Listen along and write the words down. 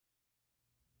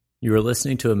You are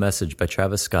listening to a message by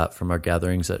Travis Scott from our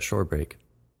gatherings at Shorebreak.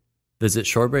 Visit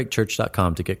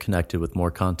shorebreakchurch.com to get connected with more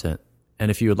content.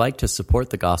 And if you would like to support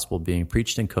the gospel being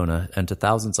preached in Kona and to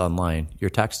thousands online,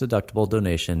 your tax-deductible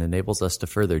donation enables us to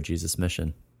further Jesus'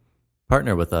 mission.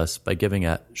 Partner with us by giving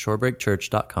at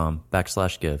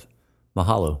shorebreakchurch.com/give.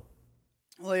 Mahalo.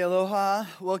 Well, aloha.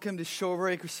 Welcome to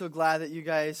Shorebreak. We're so glad that you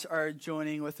guys are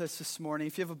joining with us this morning.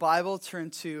 If you have a Bible, turn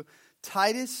to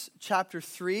Titus chapter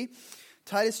 3.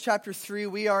 Titus chapter 3,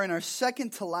 we are in our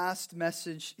second to last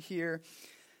message here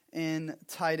in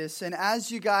Titus. And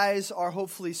as you guys are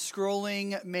hopefully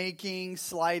scrolling, making,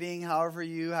 sliding, however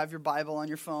you have your Bible on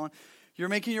your phone, you're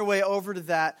making your way over to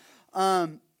that.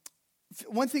 One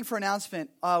thing for announcement,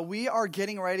 we are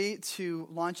getting ready to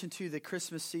launch into the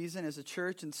Christmas season as a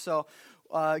church. And so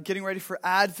getting ready for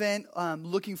Advent,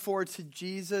 looking forward to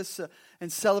Jesus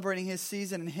and celebrating his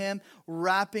season and him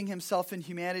wrapping himself in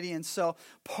humanity. And so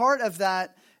part of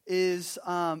that is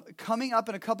coming up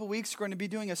in a couple weeks. We're going to be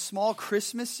doing a small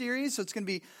Christmas series. So it's going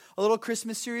to be a little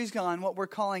Christmas series on what we're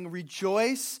calling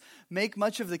Rejoice, Make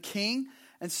Much of the King.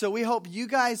 And so we hope you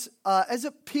guys, as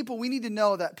a people, we need to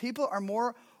know that people are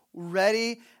more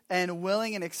ready and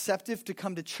willing and acceptive to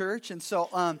come to church. And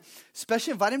so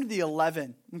especially invite them to the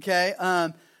 11, okay?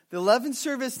 The 11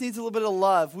 service needs a little bit of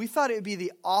love. We thought it would be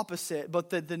the opposite, but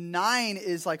the 9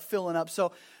 is like filling up.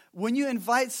 So when you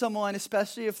invite someone,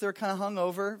 especially if they're kind of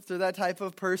hungover, if they're that type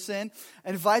of person,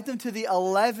 invite them to the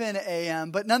 11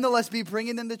 a.m. But nonetheless, be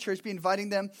bringing them to church, be inviting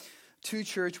them to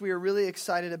church. We are really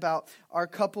excited about our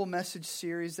couple message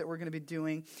series that we're going to be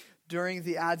doing during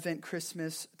the Advent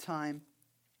Christmas time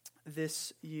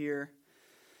this year.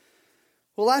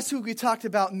 Well, last week we talked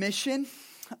about mission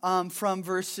from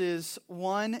verses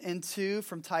 1 and 2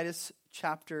 from Titus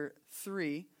chapter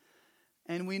 3.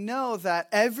 And we know that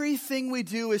everything we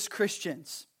do as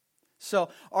Christians, so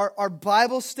our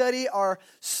Bible study, our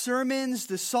sermons,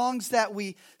 the songs that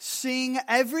we sing,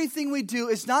 everything we do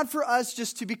is not for us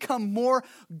just to become more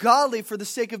godly for the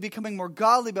sake of becoming more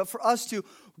godly, but for us to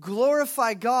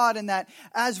glorify God, and that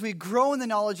as we grow in the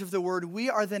knowledge of the Word, we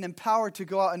are then empowered to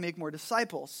go out and make more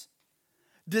disciples.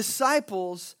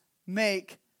 Disciples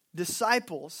make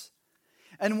disciples.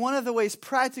 And one of the ways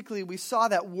practically we saw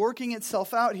that working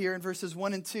itself out here in verses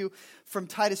 1 and 2 from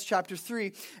Titus chapter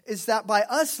 3 is that by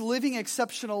us living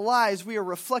exceptional lives, we are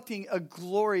reflecting a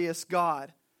glorious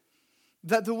God.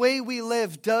 That the way we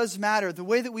live does matter. The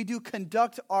way that we do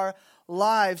conduct our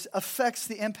lives affects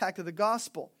the impact of the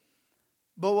gospel.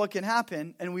 But what can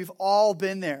happen, and we've all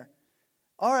been there.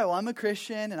 All right, well, I'm a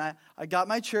Christian, and I got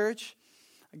my church,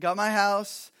 I got my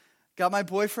house, got my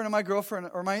boyfriend or my girlfriend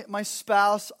or my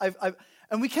spouse.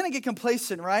 And we kind of get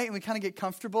complacent, right? And we kind of get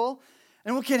comfortable.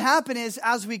 And what can happen is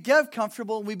as we get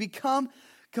comfortable and we become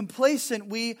complacent,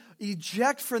 we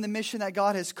eject from the mission that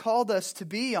God has called us to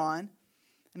be on,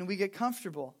 and we get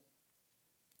comfortable.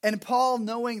 And Paul,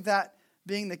 knowing that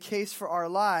being the case for our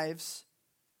lives,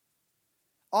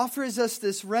 offers us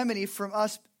this remedy from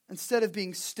us, instead of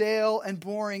being stale and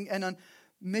boring and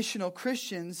unmissional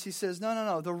Christians. He says,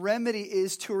 no. The remedy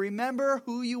is to remember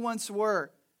who you once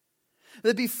were.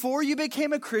 That before you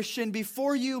became a Christian,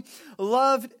 before you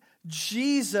loved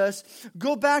Jesus,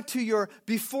 go back to your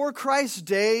before Christ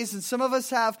days. And some of us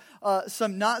have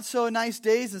some not so nice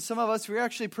days, and some of us, we're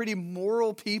actually pretty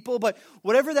moral people. But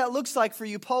whatever that looks like for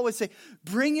you, Paul would say,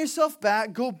 bring yourself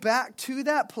back, go back to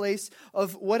that place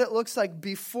of what it looks like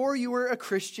before you were a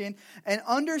Christian, and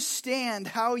understand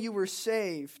how you were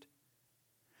saved.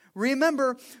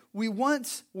 Remember, we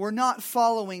once were not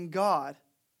following God.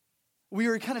 We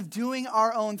were kind of doing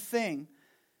our own thing.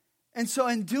 And so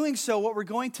in doing so, what we're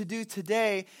going to do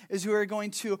today is we are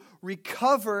going to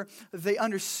recover the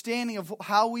understanding of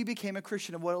how we became a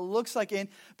Christian, of what it looks like in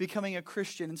becoming a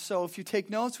Christian. And so if you take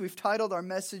notes, we've titled our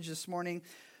message this morning,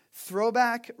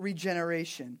 Throwback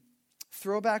Regeneration.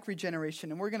 Throwback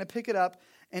Regeneration. And we're going to pick it up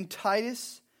in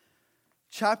Titus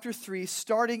chapter 3,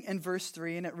 starting in verse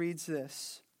 3, and it reads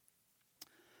this.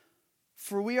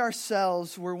 For we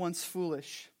ourselves were once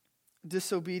foolish,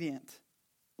 disobedient,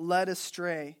 led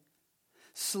astray,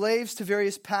 slaves to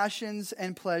various passions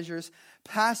and pleasures,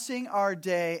 passing our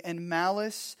day in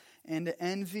malice and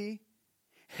envy,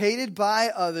 hated by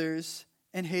others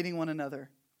and hating one another.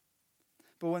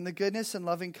 But when the goodness and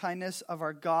loving kindness of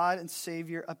our God and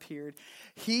Savior appeared,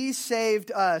 He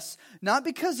saved us, not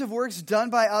because of works done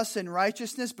by us in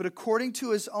righteousness, but according to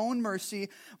His own mercy,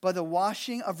 by the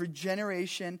washing of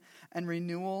regeneration and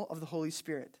renewal of the Holy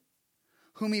Spirit,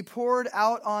 whom He poured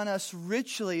out on us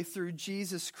richly through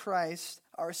Jesus Christ,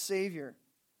 our Savior,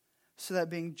 so that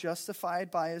being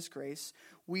justified by His grace,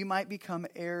 we might become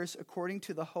heirs according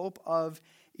to the hope of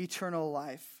eternal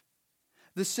life.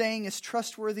 The saying is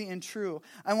trustworthy and true.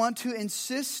 I want to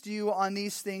insist you on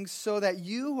these things so that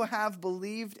you who have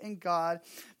believed in God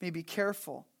may be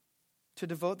careful to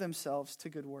devote themselves to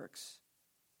good works.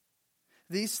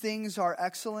 These things are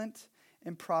excellent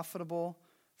and profitable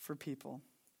for people.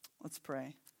 Let's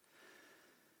pray.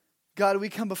 God, we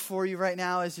come before you right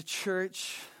now as a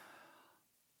church,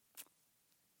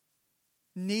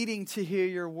 needing to hear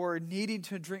your word, needing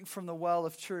to drink from the well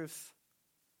of truth.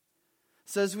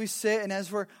 So as we sit and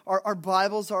as our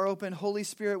Bibles are open, Holy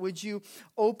Spirit, would you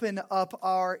open up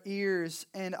our ears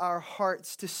and our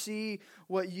hearts to see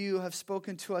what you have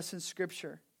spoken to us in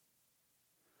Scripture?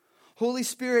 Holy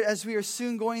Spirit, as we are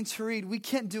soon going to read, we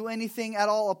can't do anything at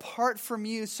all apart from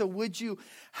you. So would you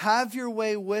have your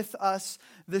way with us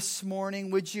this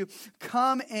morning? Would you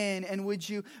come in and would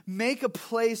you make a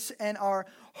place in our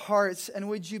hearts? And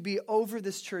would you be over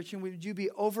this church and would you be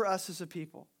over us as a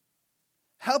people?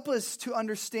 Help us to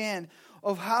understand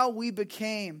of how we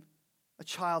became a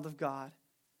child of God.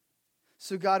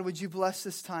 So God, would you bless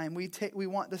this time? We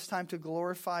want this time to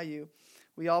glorify you.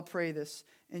 We all pray this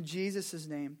in Jesus'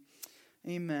 name.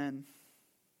 Amen.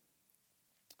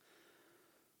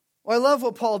 Well, I love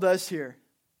what Paul does here.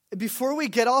 Before we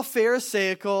get all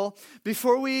pharisaical,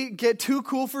 before we get too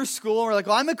cool for school, we're like,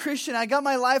 well, I'm a Christian, I got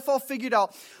my life all figured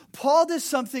out. Paul does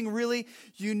something really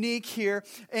unique here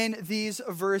in these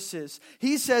verses.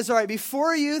 He says, all right,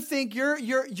 before you think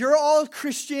you're all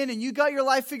Christian and you got your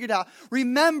life figured out,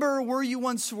 remember where you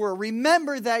once were.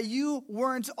 Remember that you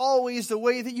weren't always the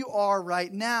way that you are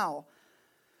right now.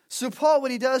 So Paul,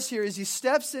 what he does here is he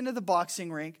steps into the boxing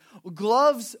rink,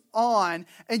 gloves on,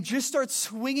 and just starts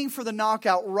swinging for the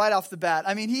knockout right off the bat.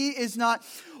 I mean, he is not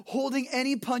holding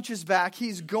any punches back.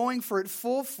 He's going for it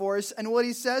full force. And what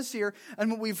he says here,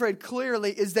 and what we've read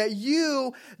clearly, is that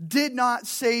you did not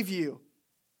save you.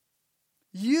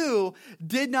 You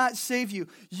did not save you.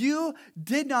 You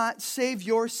did not save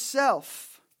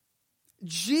yourself.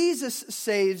 Jesus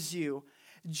saves you.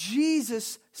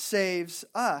 Jesus saves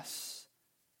us.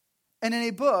 And in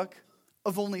a book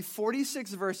of only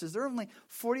 46 verses, there are only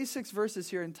 46 verses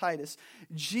here in Titus,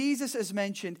 Jesus is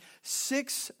mentioned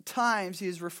 6 times, he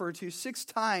is referred to 6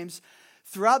 times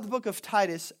throughout the book of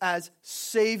Titus as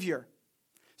Savior.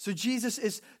 So Jesus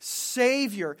is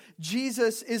Savior.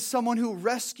 Jesus is someone who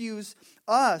rescues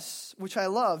us, which I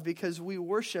love because we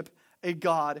worship a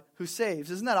God who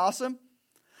saves. Isn't that awesome?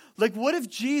 Like, what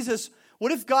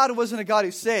if God wasn't a God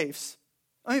who saves?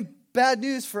 I mean, bad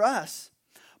news for us.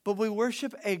 But we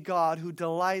worship a God who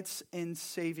delights in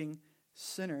saving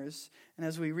sinners. And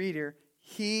as we read here,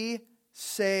 He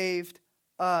saved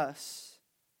us.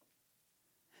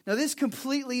 Now this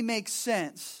completely makes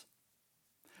sense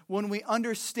when we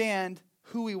understand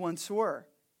who we once were.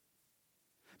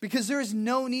 Because there is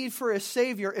no need for a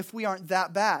Savior if we aren't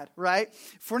that bad, right?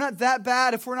 If we're not that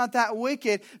bad, if we're not that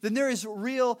wicked, then there's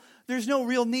no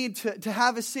real need to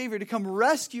have a Savior to come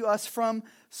rescue us from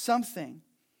something.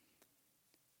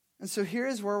 And so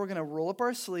here's where we're going to roll up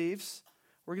our sleeves.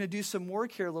 We're going to do some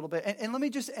work here a little bit. And let me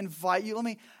just invite you, let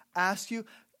me ask you,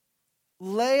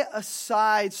 lay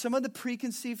aside some of the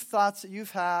preconceived thoughts that you've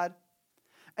had.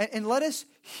 And let us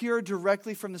hear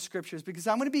directly from the Scriptures. Because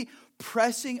I'm going to be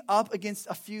pressing up against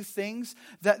a few things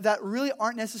that really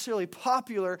aren't necessarily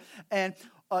popular and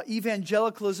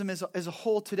evangelicalism as a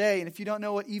whole today. And if you don't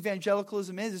know what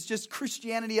evangelicalism is, it's just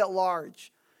Christianity at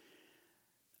large.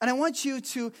 And I want you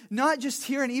to not just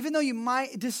hear, and even though you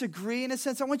might disagree in a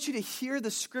sense, I want you to hear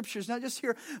the Scriptures, not just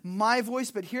hear my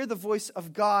voice, but hear the voice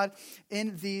of God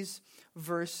in these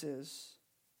verses.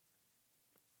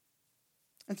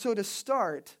 And so to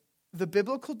start, the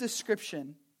biblical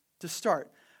description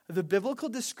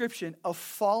of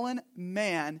fallen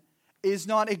man is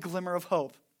not a glimmer of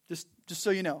hope, just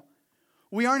so you know.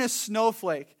 We aren't a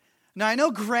snowflake. Now, I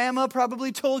know Grandma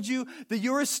probably told you that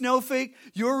you're a snowflake,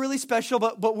 you're really special,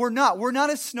 but we're not. We're not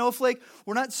a snowflake.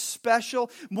 We're not special.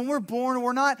 When we're born,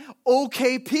 we're not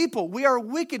okay people. We are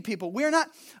wicked people. We're not,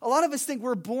 a lot of us think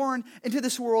we're born into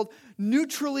this world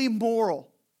neutrally moral.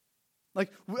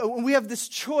 Like, we have this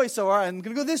choice, all right, I'm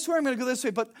going to go this way, I'm going to go this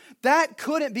way. But that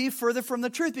couldn't be further from the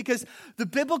truth because the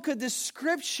biblical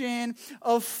description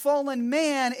of fallen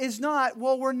man is not,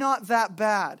 well, we're not that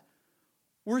bad.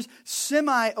 We're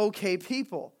semi-okay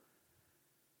people.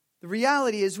 The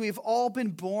reality is we've all been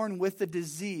born with a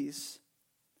disease.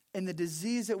 And the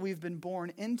disease that we've been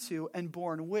born into and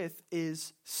born with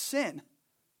is sin.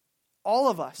 All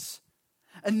of us.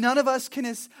 And none of us can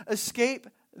escape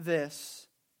this.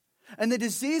 And the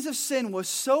disease of sin was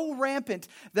so rampant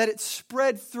that it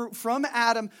spread through from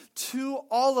Adam to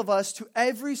all of us, to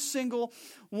every single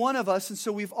one of us. And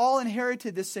so we've all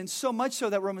inherited this sin, so much so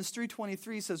that Romans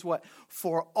 3:23 says what?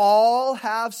 For all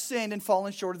have sinned and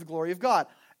fallen short of the glory of God.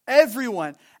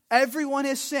 Everyone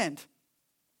has sinned.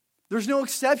 There's no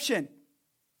exception.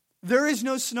 There is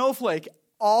no snowflake.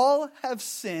 All have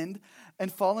sinned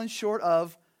and fallen short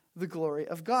of the glory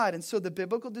of God. And so the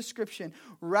biblical description,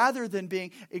 rather than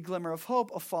being a glimmer of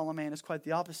hope of fallen man, is quite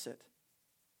the opposite.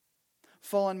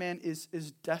 Fallen man is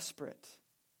desperate.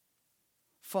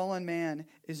 Fallen man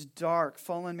is dark.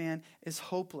 Fallen man is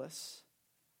hopeless.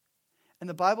 And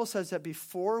the Bible says that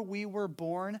before we were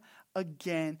born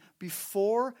again,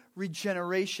 before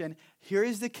regeneration, here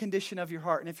is the condition of your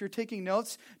heart. And if you're taking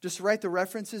notes, just write the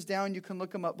references down. You can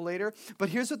look them up later. But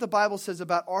here's what the Bible says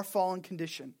about our fallen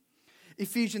condition.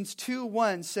 Ephesians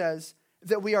 2:1 says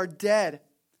that we are dead.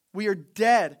 We are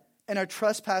dead in our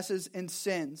trespasses and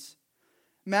sins.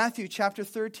 Matthew chapter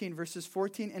 13, verses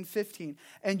 14 and 15.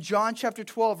 And John chapter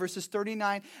 12, verses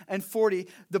 39 and 40,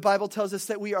 the Bible tells us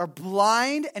that we are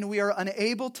blind and we are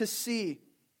unable to see.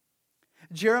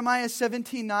 Jeremiah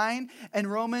 17:9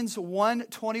 and Romans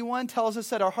 1:21 tells us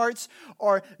that our hearts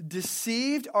are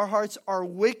deceived, our hearts are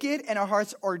wicked, and our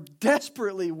hearts are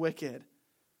desperately wicked.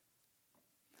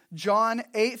 John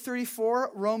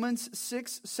 8:34, Romans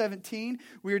 6:17,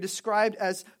 we are described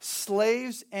as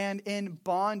slaves and in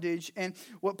bondage. And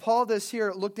what Paul does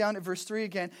here, look down at verse 3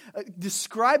 again,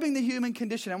 describing the human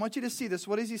condition. I want you to see this.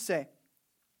 What does he say?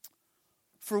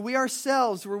 For we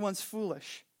ourselves were once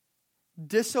foolish,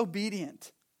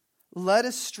 disobedient, led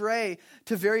astray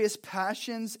to various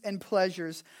passions and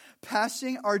pleasures,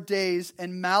 passing our days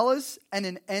in malice and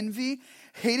in envy,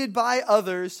 hated by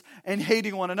others and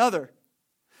hating one another.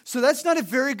 So that's not a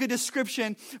very good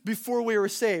description before we were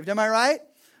saved. Am I right?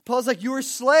 Paul's like, you were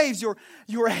slaves.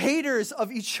 You were haters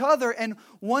of each other and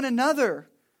one another.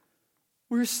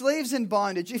 We were slaves in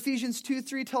bondage. Ephesians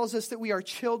 2:3 tells us that we are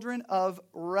children of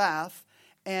wrath.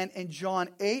 And in John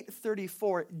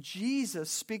 8:34, Jesus,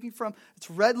 speaking from,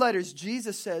 it's red letters,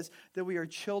 Jesus says that we are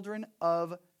children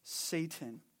of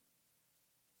Satan.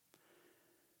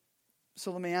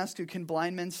 So let me ask you, can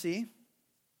blind men see?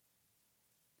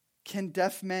 Can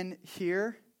deaf men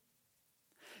hear?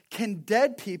 Can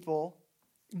dead people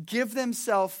give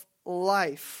themselves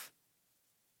life?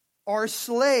 Are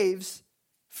slaves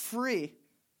free?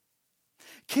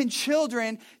 Can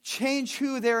children change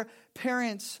who their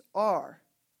parents are?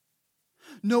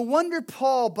 No wonder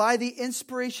Paul, by the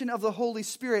inspiration of the Holy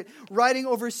Spirit, writing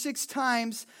over 6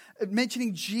 times,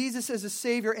 mentioning Jesus as a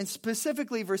Savior, and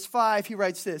specifically verse 5, he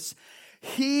writes this: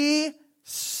 He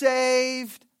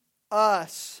saved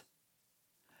us.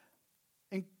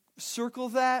 And circle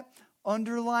that,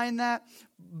 underline that,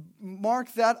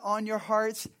 mark that on your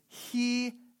hearts.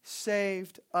 He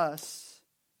saved us.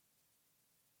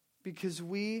 Because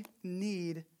we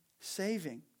need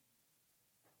saving.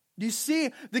 Do you see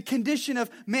the condition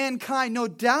of mankind? No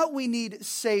doubt we need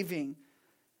saving.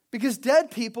 Because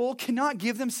dead people cannot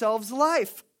give themselves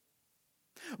life.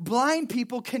 Blind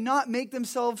people cannot make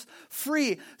themselves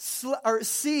free, or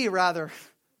see rather.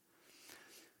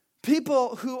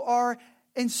 People who are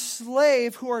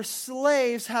enslaved, who are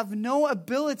slaves, have no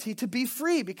ability to be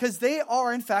free because they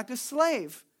are in fact a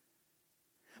slave.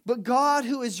 But God,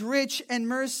 who is rich in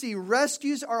mercy,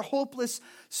 rescues our hopeless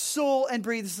soul and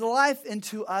breathes life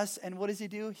into us. And what does He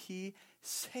do? He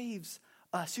saves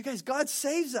us. You guys, God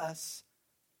saves us.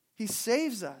 He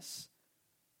saves us.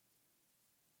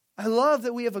 I love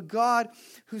that we have a God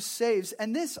who saves.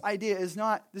 And this idea is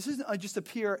not, this doesn't just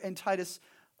appear in Titus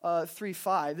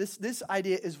 3:5. This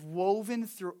idea is woven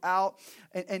throughout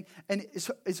and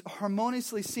is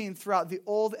harmoniously seen throughout the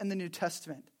Old and the New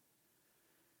Testament.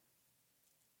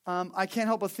 I can't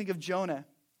help but think of Jonah,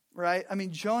 right? I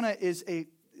mean, Jonah is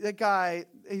that guy,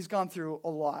 he's gone through a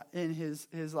lot in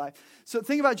his life. So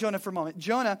think about Jonah for a moment.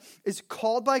 Jonah is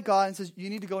called by God and says, you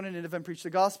need to go to Nineveh and preach the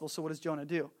gospel. So what does Jonah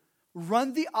do?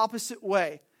 Run the opposite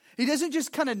way. He doesn't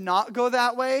just kind of not go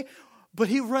that way, but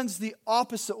he runs the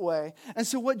opposite way. And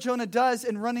so what Jonah does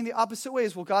in running the opposite way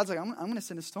is, well, God's like, I'm going to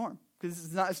send a storm.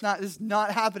 Because it's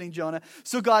not happening, Jonah.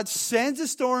 So God sends a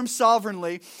storm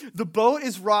sovereignly. The boat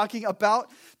is rocking,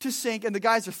 about to sink, and the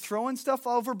guys are throwing stuff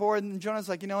overboard. And Jonah's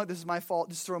like, you know what? This is my fault.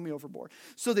 Just throw me overboard.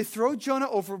 So they throw Jonah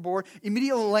overboard.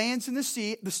 Immediately lands in the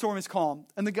sea. The storm is calm.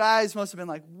 And the guys must have been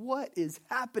like, what is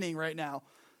happening right now?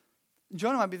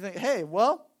 Jonah might be thinking, hey,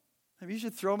 well, maybe you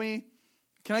should throw me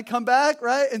Can I come back,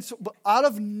 right? And so out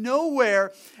of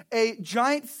nowhere, a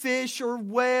giant fish or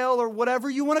whale or whatever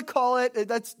you want to call it,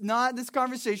 that's not this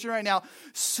conversation right now,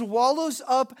 swallows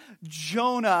up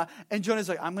Jonah. And Jonah's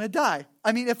like, I'm going to die.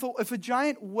 I mean, if a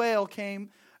giant whale came,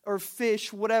 or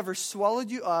fish, whatever, swallowed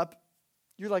you up,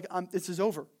 you're like, this is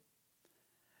over.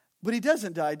 But he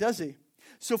doesn't die, does he?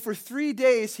 So for 3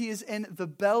 days, he is in the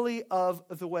belly of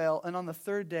the whale. And on the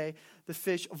third day, the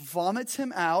fish vomits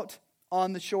him out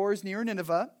on the shores near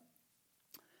Nineveh.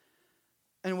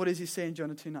 And what does he say in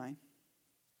Jonah 2:9?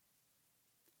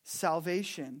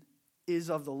 Salvation is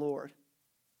of the Lord.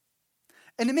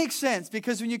 And it makes sense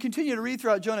because when you continue to read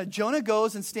throughout Jonah, Jonah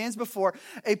goes and stands before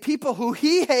a people who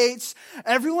he hates,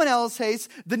 everyone else hates,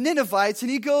 the Ninevites,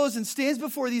 and he goes and stands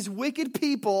before these wicked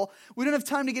people. We don't have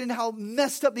time to get into how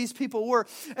messed up these people were.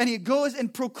 And he goes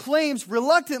and proclaims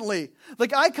reluctantly.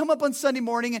 Like I come up on Sunday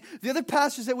morning and the other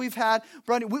pastors that we've had,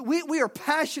 we are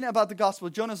passionate about the gospel.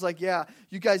 Jonah's like, yeah,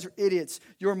 you guys are idiots.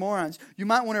 You're morons. You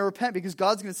might want to repent because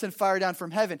God's going to send fire down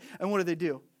from heaven. And what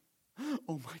do?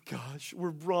 Oh my gosh, we're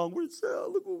wrong. We're sad.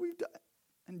 Look what we've done.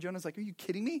 And Jonah's like, are you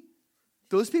kidding me?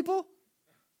 Those people?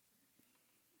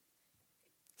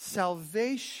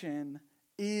 Salvation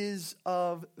is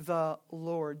of the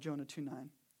Lord, Jonah 2:9.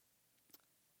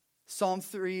 Psalm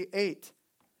 3:8.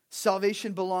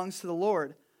 Salvation belongs to the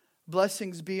Lord.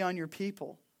 Blessings be on your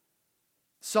people.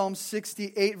 Psalm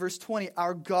 68 verse 20.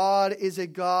 Our God is a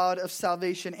God of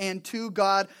salvation, and to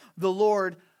God the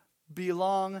Lord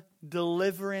belong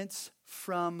deliverance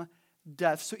from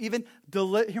death. So even,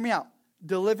 hear me out,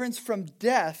 deliverance from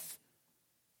death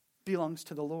belongs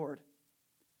to the Lord.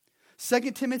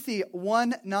 2 Timothy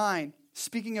 1:9,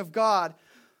 speaking of God,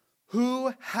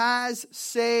 who has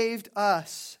saved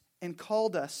us and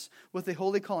called us with a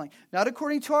holy calling, not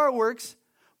according to our works,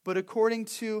 but according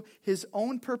to his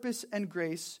own purpose and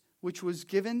grace, which was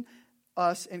given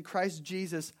us in Christ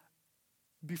Jesus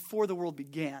before the world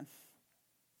began.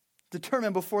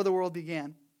 Determined before the world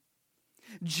began.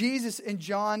 Jesus in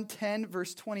John 10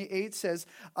 verse 28 says,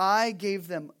 I gave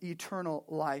them eternal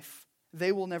life.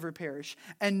 They will never perish,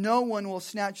 and no one will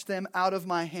snatch them out of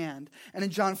my hand. And in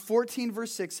John 14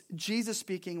 verse 6, Jesus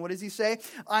speaking, what does he say?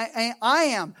 I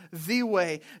am the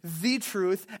way, the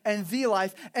truth, and the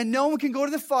life, and no one can go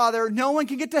to the Father, no one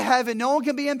can get to heaven, no one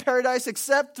can be in paradise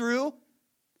except through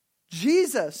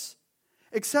Jesus,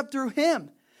 except through him.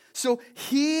 So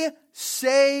he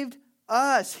saved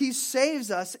us. He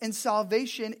saves us, and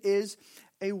salvation is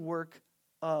a work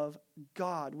of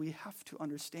God. We have to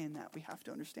understand that. We have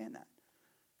to understand that.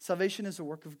 Salvation is a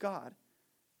work of God,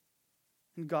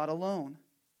 and God alone.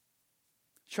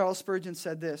 Charles Spurgeon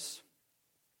said this.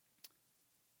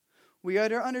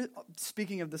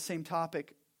 Speaking of the same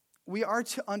topic, we are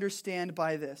to understand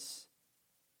by this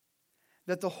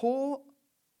that the whole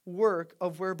work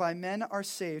of whereby men are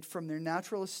saved from their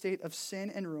natural estate of sin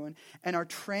and ruin and are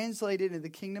translated into the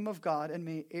kingdom of God and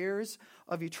made heirs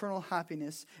of eternal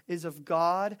happiness is of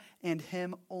God and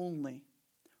him only.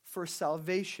 For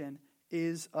salvation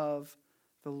is of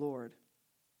the Lord.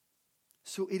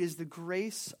 So it is the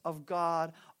grace of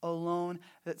God alone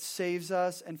that saves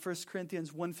us. And 1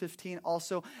 Corinthians 1:15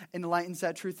 also enlightens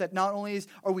that truth that not only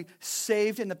are we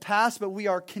saved in the past, but we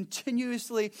are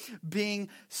continuously being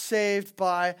saved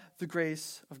by the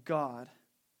grace of God.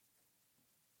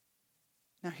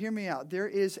 Now hear me out. There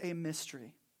is a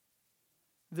mystery.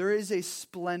 There is a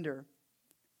splendor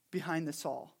behind this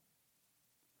all.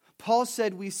 Paul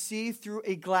said we see through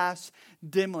a glass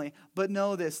dimly. But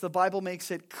know this, the Bible makes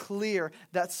it clear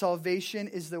that salvation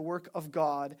is the work of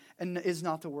God and is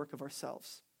not the work of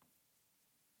ourselves.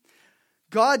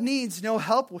 God needs no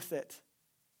help with it.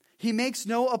 He makes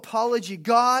no apology.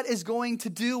 God is going to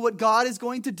do what God is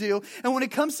going to do. And when it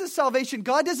comes to salvation,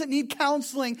 God doesn't need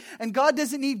counseling and God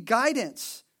doesn't need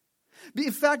guidance.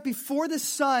 In fact, before the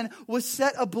sun was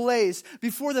set ablaze,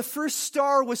 before the first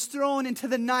star was thrown into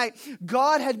the night,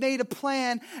 God had made a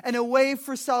plan and a way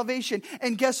for salvation.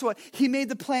 And guess what? He made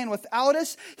the plan without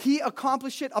us. He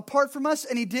accomplished it apart from us,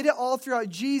 and he did it all throughout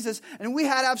Jesus. And we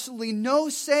had absolutely no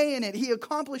say in it. He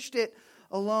accomplished it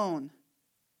alone.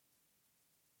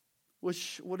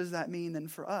 What does that mean then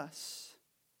for us?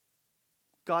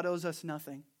 God owes us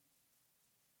nothing.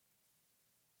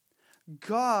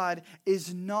 God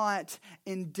is not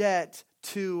in debt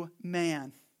to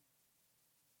man.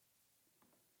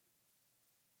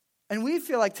 And we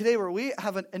feel like today where we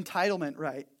have an entitlement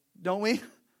right, don't we?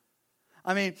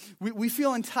 I mean, we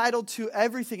feel entitled to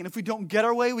everything. And if we don't get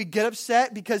our way, we get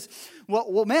upset because,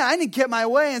 well, man, I didn't get my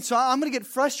way. And so I'm going to get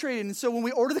frustrated. And so when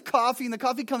we order the coffee and the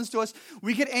coffee comes to us,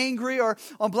 we get angry. Or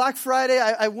on Black Friday,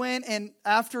 I went and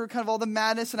after kind of all the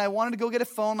madness and I wanted to go get a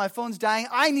phone. My phone's dying.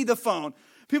 I need the phone.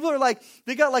 People are like,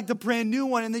 they got like the brand new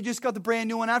one and they just got the brand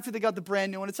new one after they got the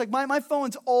brand new one. It's like, my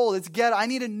phone's old. It's ghetto. I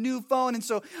need a new phone. And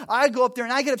so I go up there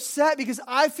and I get upset because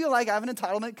I feel like I have an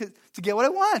entitlement to get what I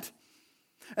want.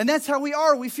 And that's how we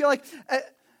are. We feel like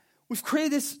we've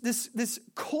created this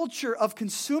culture of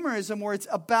consumerism where it's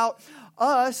about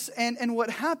us. And what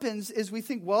happens is we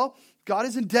think, well, God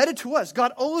is indebted to us.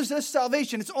 God owes us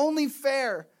salvation. It's only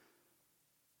fair.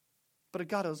 But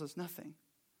God owes us nothing.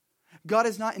 God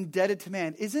is not indebted to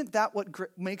man. Isn't that what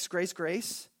makes grace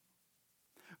grace?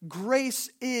 Grace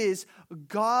is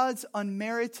God's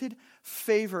unmerited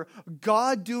favor.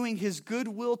 God doing his good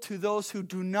will to those who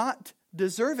do not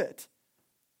deserve it.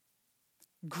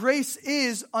 Grace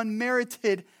is an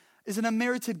unmerited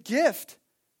gift.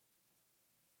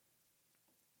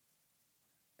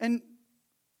 And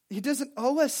he doesn't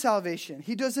owe us salvation.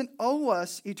 He doesn't owe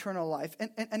us eternal life.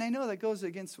 And I know that goes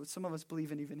against what some of us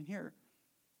believe in even here.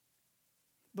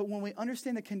 But when we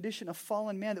understand the condition of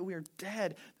fallen man, that we are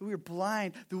dead, that we are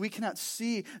blind, that we cannot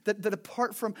see, that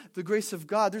apart from the grace of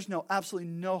God, there's absolutely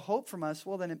no hope from us,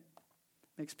 well, then it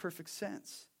makes perfect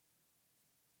sense.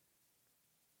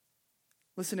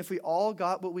 Listen, if we all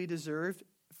got what we deserved,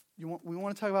 we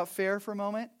want to talk about fair for a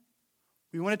moment.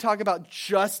 We want to talk about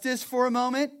justice for a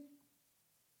moment.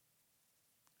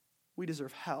 We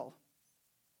deserve hell.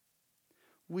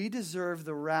 We deserve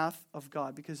the wrath of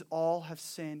God because all have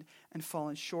sinned and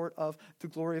fallen short of the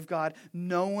glory of God.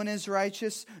 No one is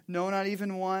righteous, no, not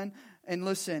even one. And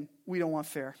listen, we don't want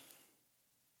fair.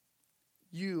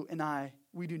 You and I,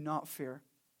 we do not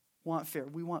want fair.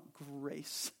 We want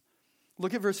grace.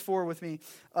 Look at verse 4 with me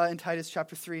in Titus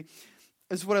chapter 3.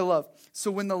 This is what I love.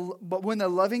 So when the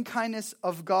loving kindness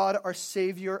of God our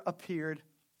Savior appeared,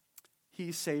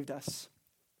 he saved us.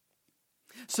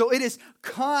 So it is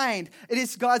it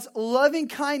is God's loving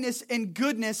kindness and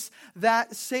goodness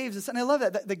that saves us. And I love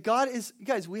that God is,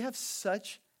 guys, we have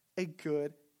such a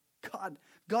good God.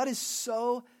 God is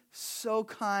so, so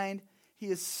kind. He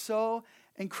is so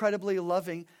incredibly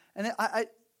loving. And I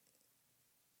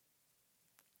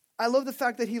love the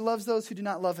fact that he loves those who do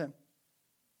not love him.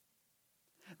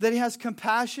 That he has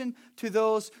compassion to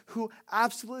those who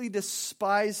absolutely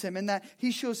despise him, and that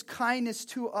he shows kindness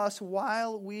to us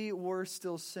while we were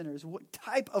still sinners. What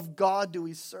type of God do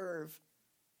we serve?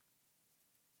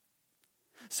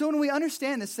 So when we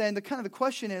understand this, then the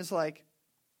question is like,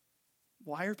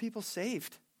 why are people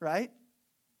saved, right?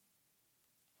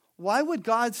 Why would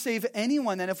God save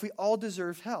anyone then if we all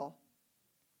deserved hell?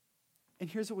 And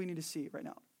here's what we need to see right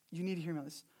now. You need to hear me on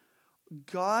this.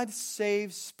 God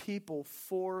saves people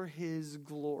for his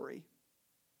glory.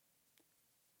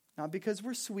 Not because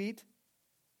we're sweet.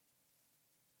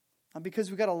 Not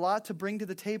because we got a lot to bring to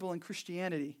the table in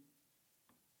Christianity.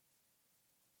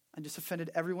 I just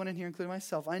offended everyone in here, including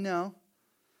myself. I know.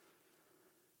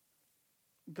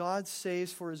 God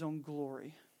saves for his own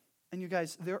glory. And you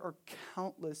guys, there are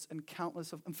countless and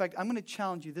countless of... In fact, I'm going to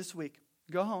challenge you this week.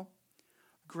 Go home.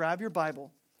 Grab your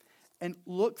Bible. And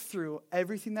look through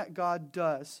everything that God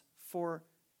does for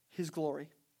his glory.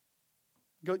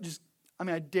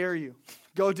 I dare you.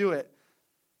 Go do it.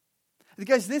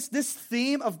 Because this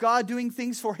theme of God doing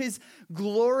things for his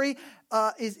glory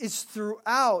is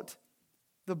throughout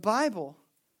the Bible.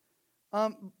 We're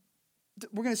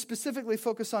going to specifically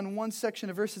focus on one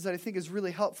section of verses that I think is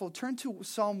really helpful. Turn to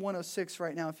Psalm 106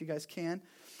 right now if you guys can.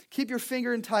 Keep your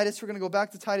finger in Titus. We're going to go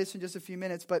back to Titus in just a few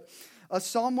minutes. But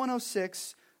Psalm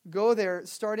 106... Go there,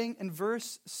 starting in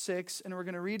verse 6, and we're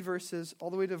going to read verses all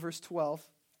the way to verse 12.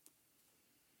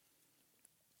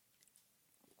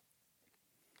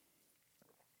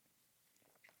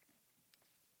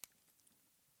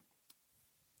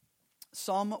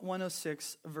 Psalm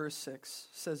 106, verse 6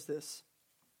 says this.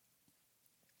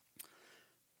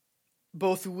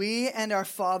 Both we and our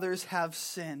fathers have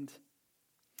sinned.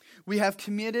 We have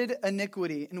committed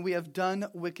iniquity, and we have done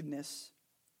wickedness.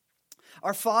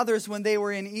 Our fathers, when they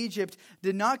were in Egypt,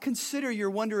 did not consider your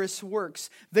wondrous works.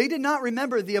 They did not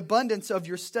remember the abundance of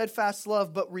your steadfast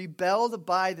love, but rebelled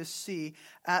by the sea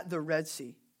at the Red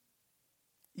Sea.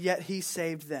 Yet he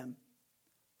saved them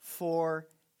for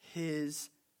his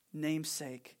name's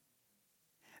sake.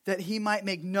 that he might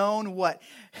make known what?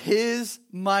 His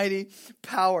mighty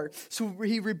power. So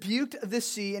he rebuked the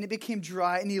sea and it became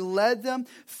dry, and he led them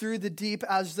through the deep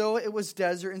as though it was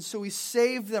desert. And so he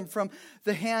saved them from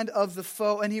the hand of the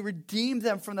foe, and he redeemed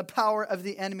them from the power of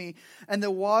the enemy. And the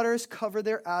waters covered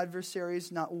their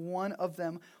adversaries. Not one of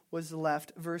them was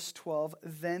left. Verse 12,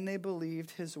 then they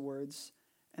believed his words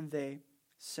and they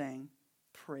sang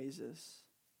praises.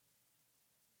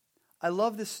 I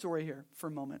love this story here for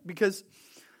a moment because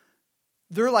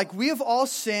they're like, we have all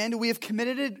sinned. We have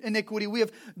committed iniquity. We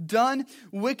have done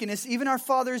wickedness. Even our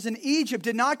fathers in Egypt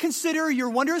did not consider your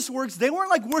wondrous works. They weren't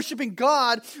like worshiping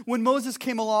God when Moses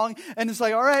came along and it's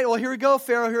like, all right, well, here we go,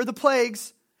 Pharaoh. Here are the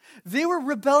plagues. They were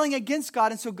rebelling against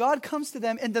God. And so God comes to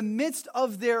them in the midst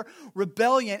of their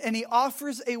rebellion and he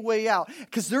offers a way out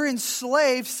because they're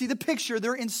enslaved. See the picture.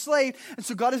 They're enslaved. And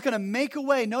so God is going to make a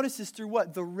way. Notice this through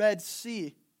what? The Red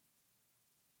Sea.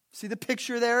 See the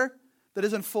picture there that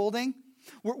is unfolding?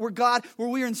 Where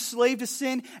we are enslaved to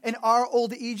sin in our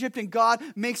old Egypt, and God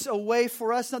makes a way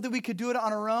for us, not that we could do it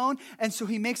on our own. And so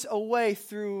he makes a way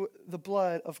through the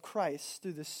blood of Christ,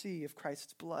 through the sea of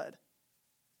Christ's blood.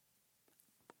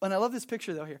 And I love this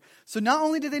picture though here. So not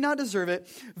only did they not deserve it,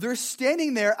 they're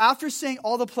standing there after seeing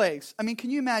all the plagues. I mean, can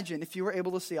you imagine if you were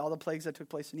able to see all the plagues that took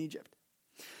place in Egypt?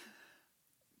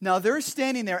 Now they're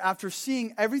standing there after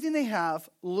seeing everything they have,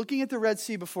 looking at the Red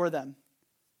Sea before them.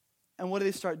 And what do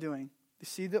they start doing? You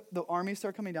see the army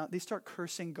start coming down. They start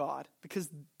cursing God because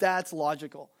that's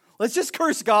logical. Let's just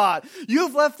curse God.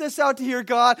 You've left us out to here,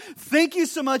 God. Thank you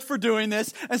so much for doing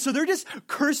this. And so they're just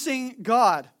cursing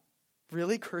God.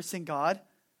 Really? Cursing God?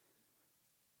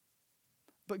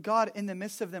 But God, in the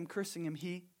midst of them cursing him,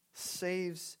 he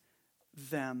saves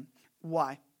them.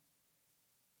 Why?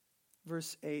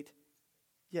 Verse 8.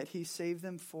 Yet he saved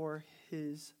them for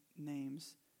his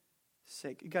name's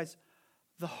sake. You guys,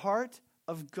 the heart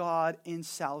of God in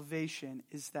salvation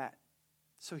is that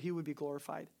so he would be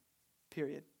glorified.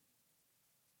 Period.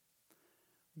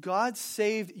 God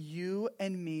saved you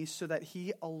and me so that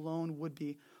he alone would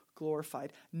be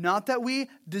glorified. Not that we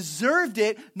deserved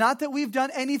it, not that we've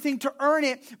done anything to earn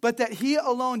it, but that he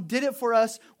alone did it for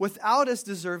us without us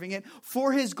deserving it,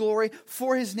 for his glory,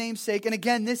 for his name's sake. And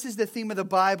again, this is the theme of the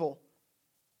Bible.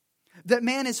 That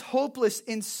man is hopeless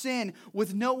in sin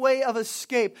with no way of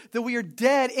escape. That we are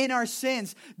dead in our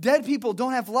sins. Dead people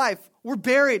don't have life. We're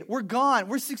buried. We're gone.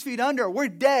 We're 6 feet under. We're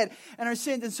dead in our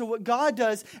sins. And so what God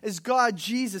does is God,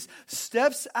 Jesus,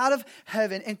 steps out of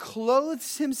heaven and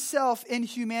clothes himself in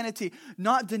humanity.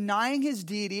 Not denying his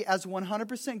deity as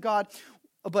 100% God,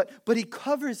 but he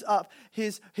covers up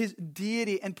his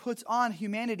deity and puts on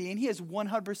humanity. And he is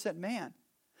 100% man.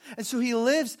 And so he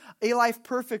lives a life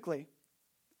perfectly.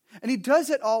 And he does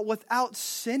it all without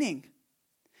sinning.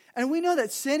 And we know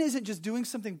that sin isn't just doing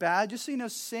something bad. Just so you know,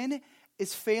 sin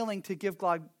is failing to give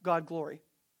God glory.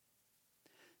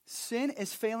 Sin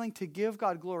is failing to give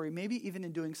God glory, maybe even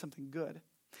in doing something good.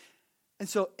 And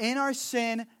so in our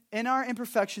sin, in our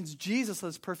imperfections, Jesus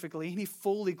lives perfectly and he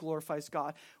fully glorifies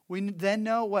God. We then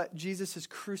know what? Jesus is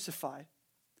crucified.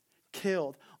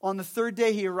 Killed. On the third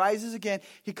day, he arises again.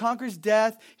 He conquers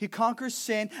death. He conquers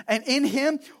sin. And in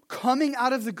him, coming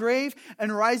out of the grave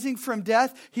and rising from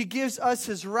death, he gives us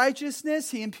his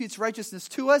righteousness. He imputes righteousness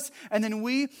to us. And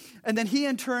then he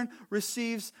in turn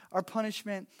receives our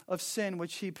punishment of sin,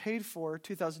 which he paid for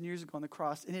 2,000 years ago on the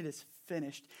cross. And it is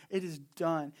finished. It is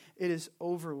done. It is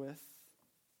over with.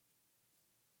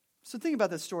 So think about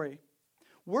this story.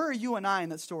 Where are you and I in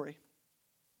that story?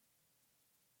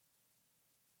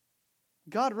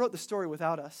 God wrote the story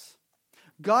without us.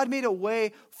 God made a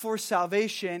way for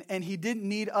salvation, and he didn't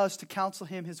need us to counsel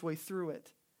him his way through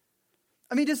it.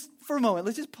 I mean, just for a moment,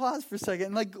 let's just pause for a second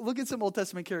and look at some Old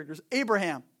Testament characters.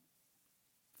 Abraham.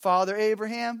 Father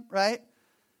Abraham, right?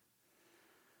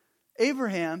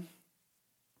 Abraham,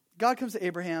 God comes to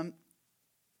Abraham,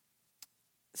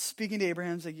 speaking to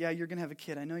Abraham, he's like, yeah, you're going to have a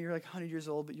kid. I know you're like 100 years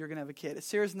old, but you're going to have a kid.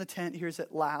 Sarah's in the tent, hears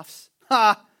it, laughs.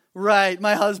 Ha, right,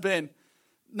 my husband.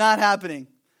 Not happening.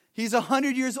 He's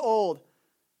 100 years old.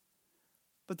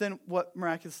 But then what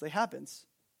miraculously happens?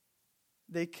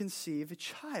 They conceive a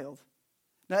child.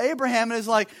 Now Abraham is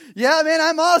like, yeah, man,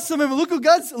 I'm awesome. And look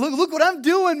what I'm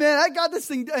doing, man. I got this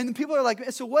thing. And people are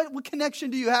like, so what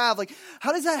connection do you have? Like,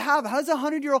 how does that happen? How does a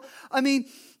 100-year-old?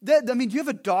 Do you have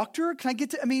a doctor? Can I get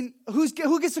to?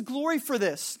 Who gets the glory for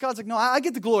this? God's like, no, I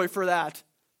get the glory for that,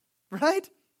 right?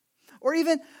 Or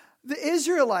even the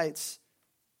Israelites.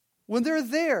 When they're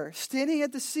there, standing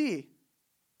at the sea,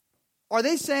 are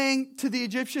they saying to the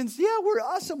Egyptians, yeah, we're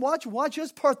awesome, watch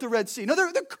us part the Red Sea? No, they're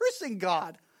cursing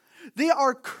God. They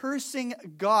are cursing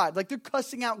God, like they're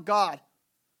cussing out God.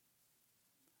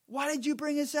 Why did you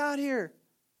bring us out here?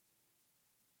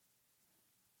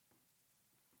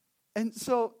 And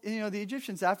so, the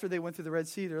Egyptians, after they went through the Red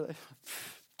Sea, they're like,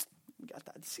 we got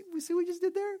that. See what we just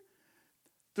did there?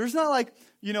 There's not like,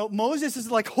 Moses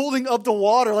is like holding up the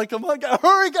water, like, come on,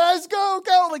 hurry guys, go.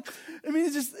 Like,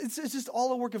 it's just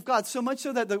all a work of God. So much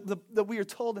so that that we are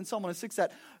told in Psalm 106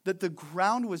 that the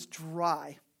ground was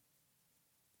dry.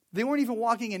 They weren't even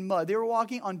walking in mud. They were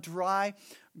walking on dry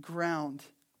ground.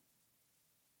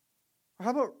 Or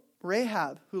how about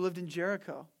Rahab, who lived in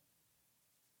Jericho?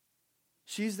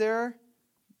 She's there.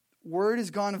 Word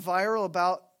has gone viral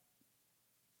about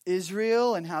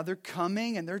Israel and how they're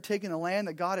coming and they're taking the land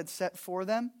that God had set for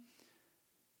them.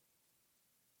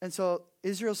 And so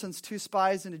Israel sends 2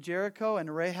 spies into Jericho,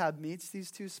 and Rahab meets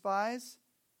these 2 spies.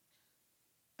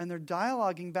 And they're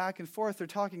dialoguing back and forth. They're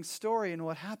talking story, and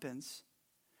what happens?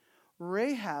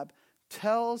 Rahab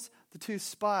tells the 2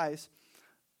 spies,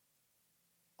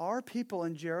 our people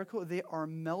in Jericho, they are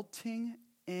melting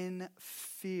in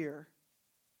fear.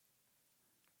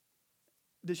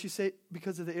 Did she say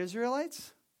because of the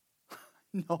Israelites?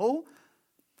 No.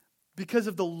 Because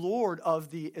of the Lord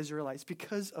of the Israelites.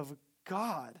 Because of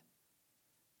God.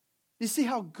 You see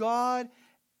how God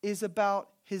is about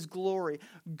His glory.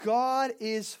 God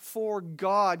is for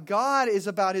God. God is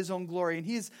about His own glory.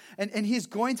 And He's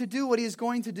going to do what He is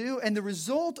going to do. And the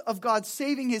result of God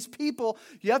saving His people,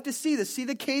 you have to see this. See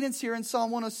the cadence here in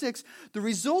Psalm 106. The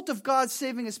result of God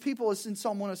saving His people is in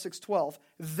Psalm 106:12.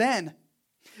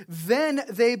 Then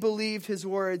they believed His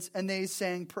words and they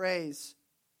sang praise.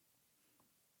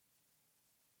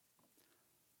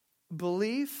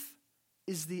 Belief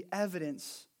is the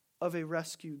evidence of a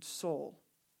rescued soul.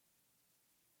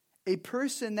 A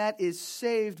person that is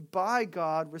saved by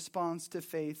God responds to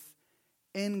faith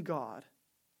in God.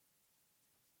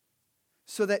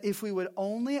 So that if we would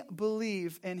only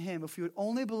believe in Him, if we would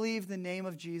only believe the name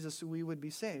of Jesus, we would be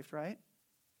saved, right?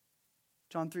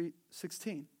 John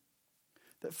 3:16.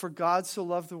 That for God so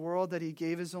loved the world that He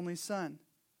gave His only Son,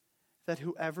 that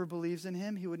whoever believes in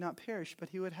Him, he would not perish, but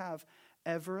he would have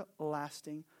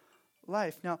everlasting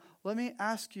life. Now, let me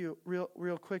ask you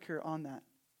real quick here on that.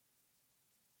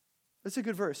 That's a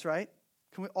good verse, right?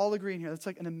 Can we all agree in here? That's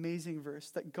like an amazing verse.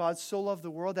 That God so loved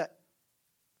the world that...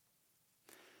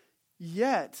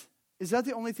 Yet, is that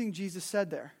the only thing Jesus said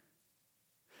there?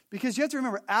 Because you have to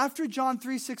remember, after John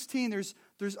 3:16,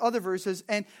 there's other verses.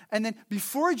 And then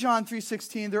before John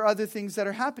 3:16, there are other things that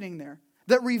are happening there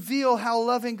that reveal how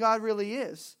loving God really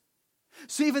is.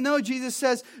 So even though Jesus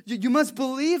says, you must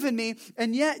believe in me,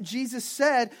 and yet Jesus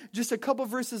said just a couple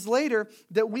verses later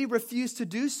that we refuse to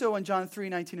do so in John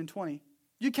 3:19 and 20.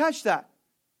 You catch that?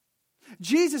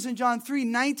 Jesus in John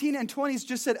 3:19 and 20 has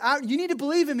just said, you need to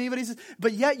believe in me, but He says,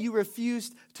 but yet you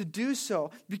refused to do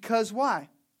so. Because why?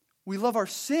 We love our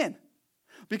sin.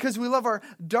 Because we love our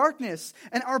darkness.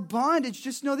 And our bondage,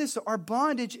 just know this, our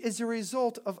bondage is a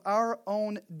result of our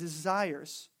own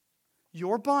desires.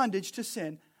 Your bondage to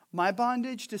sin, my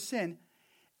bondage to sin,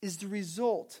 is the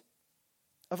result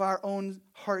of our own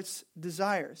heart's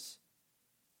desires.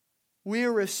 We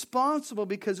are responsible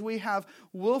because we have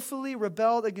willfully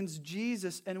rebelled against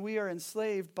Jesus, and we are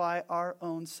enslaved by our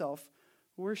own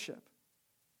self-worship.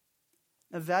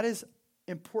 Now that is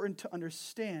important to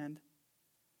understand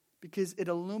because it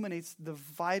illuminates the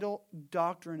vital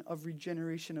doctrine of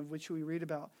regeneration of which we read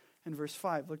about in verse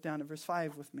 5. Look down at verse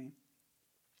 5 with me.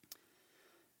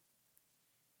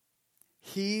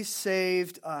 He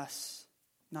saved us,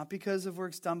 not because of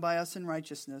works done by us in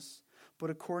righteousness, but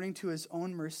according to His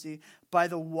own mercy, by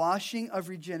the washing of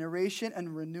regeneration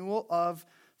and renewal of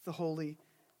the Holy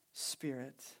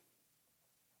Spirit.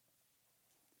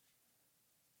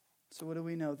 So what do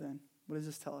we know then? What does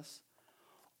this tell us?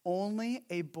 Only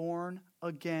a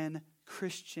born-again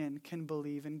Christian can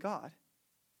believe in God.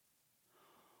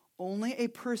 Only a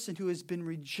person who has been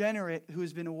regenerate, who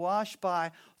has been washed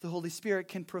by the Holy Spirit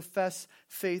can profess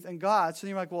faith in God. So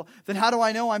you're like, well, then how do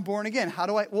I know I'm born again?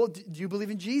 Well, do you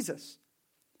believe in Jesus?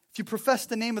 If you profess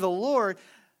the name of the Lord,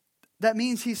 that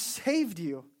means He saved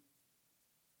you.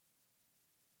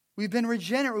 We've been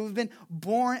regenerate. We've been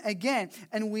born again.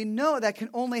 And we know that can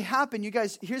only happen. You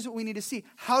guys, here's what we need to see.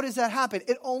 How does that happen?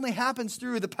 It only happens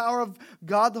through the power of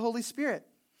God, the Holy Spirit.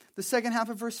 The second half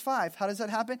of verse 5. How does that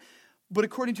happen? But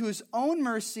according to His own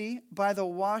mercy, by the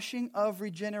washing of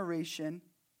regeneration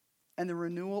and the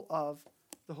renewal of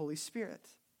the Holy Spirit.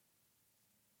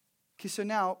 Okay, so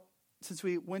now, since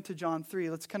we went to John 3,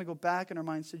 let's kind of go back in our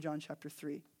minds to John chapter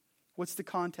 3. What's the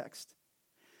context?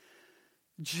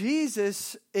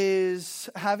 Jesus is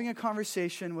having a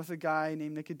conversation with a guy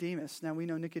named Nicodemus. Now we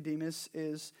know Nicodemus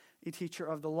is a teacher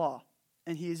of the law.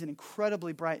 and he is an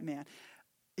incredibly bright man.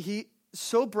 He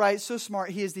so bright, so smart.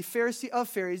 He is the Pharisee of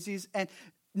Pharisees, and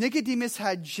Nicodemus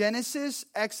had Genesis,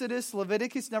 Exodus,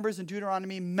 Leviticus, Numbers, and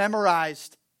Deuteronomy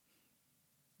memorized.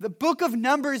 The book of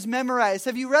Numbers memorized.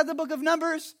 Have you read the book of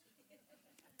Numbers?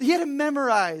 He had it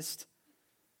memorized.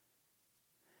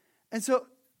 And so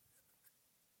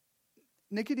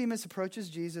Nicodemus approaches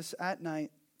Jesus at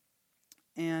night,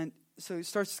 and so he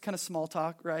starts kind of small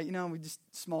talk, right? We just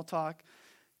small talk.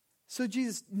 So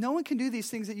Jesus, no one can do these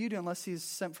things that you do unless he's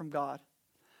sent from God.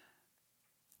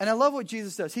 And I love what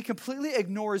Jesus does. He completely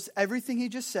ignores everything he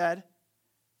just said.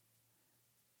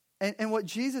 And what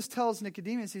Jesus tells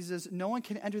Nicodemus, he says, no one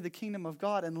can enter the kingdom of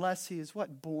God unless he is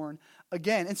what? Born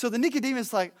again. And so the Nicodemus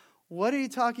is like, what are you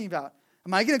talking about?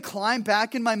 Am I going to climb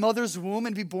back in my mother's womb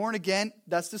and be born again?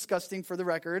 That's disgusting for the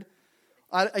record.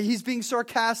 He's being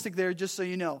sarcastic there, just so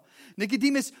you know.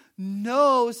 Nicodemus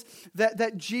knows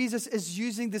that Jesus is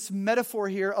using this metaphor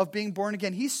here of being born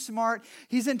again. He's smart.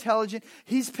 He's intelligent.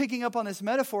 He's picking up on this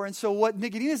metaphor. And so what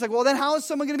Nicodemus is like, well, then how is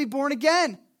someone going to be born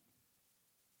again?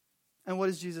 And what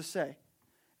does Jesus say?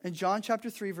 In John chapter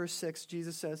 3, verse 6,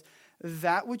 Jesus says,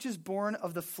 that which is born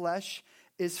of the flesh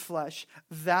is flesh.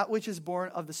 That which is born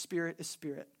of the Spirit is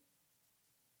spirit.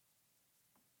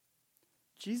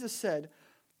 Jesus said,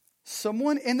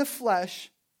 someone in the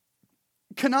flesh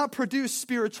cannot produce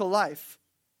spiritual life.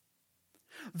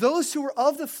 Those who are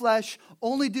of the flesh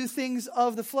only do things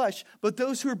of the flesh, but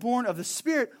those who are born of the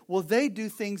Spirit, well, they do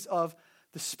things of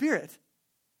the Spirit.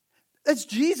 That's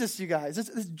Jesus, you guys.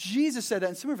 Jesus said that.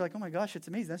 And some of you are like, oh my gosh, it's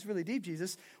amazing. That's really deep,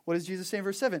 Jesus. What does Jesus say in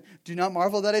verse 7? Do not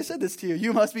marvel that I said this to you.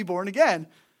 You must be born again.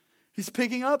 He's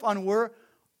picking up on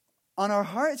our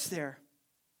hearts there.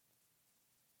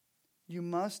 You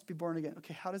must be born again.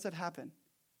 Okay, how does that happen?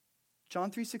 John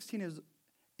 3:16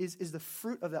 is the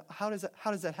fruit of that. How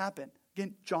does that happen?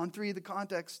 Again, John 3, the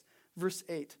context, verse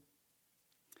 8.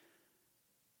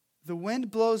 The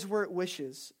wind blows where it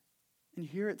wishes, and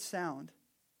you hear its sound,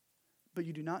 but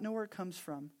you do not know where it comes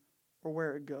from or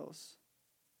where it goes.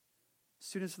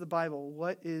 Students of the Bible,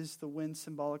 what is the wind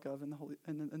symbolic of in the Holy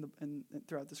and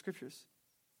throughout the Scriptures?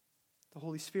 The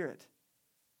Holy Spirit.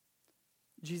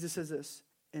 Jesus says this,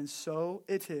 and so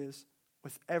it is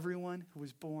with everyone who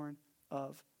was born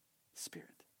of the Spirit.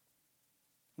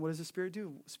 What does the Spirit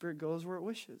do? The Spirit goes where it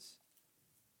wishes.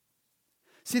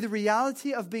 See, the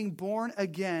reality of being born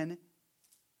again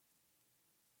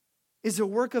is a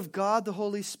work of God, the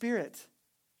Holy Spirit.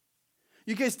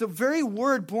 You guys, the very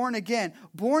word born again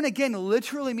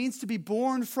literally means to be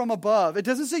born from above. It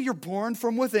doesn't say you're born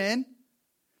from within.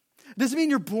 It doesn't mean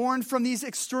you're born from these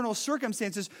external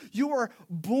circumstances. You are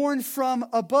born from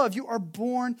above. You are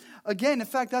born again. In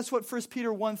fact, that's what 1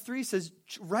 Peter 1:3 says.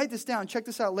 Write this down. Check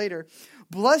this out later.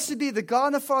 Blessed be the God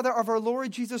and the Father of our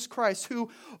Lord Jesus Christ,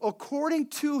 who, according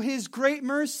to his great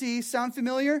mercy, sound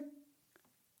familiar?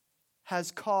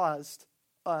 Has caused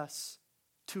us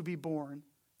to be born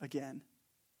again.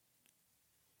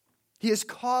 He has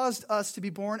caused us to be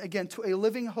born again to a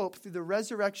living hope through the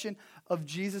resurrection of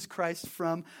Jesus Christ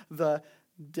from the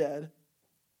dead.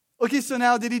 Okay, so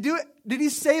now did he do it? Did he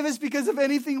save us because of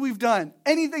anything we've done?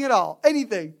 Anything at all?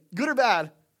 Anything? Good or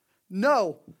bad?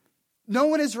 No. No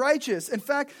one is righteous. In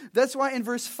fact, that's why in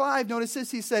verse 5, notice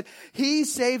this, he said, he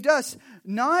saved us,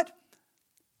 not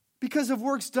because of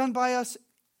works done by us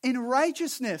in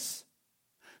righteousness.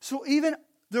 So even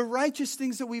the righteous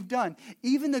things that we've done,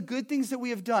 even the good things that we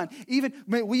have done, even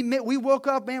we woke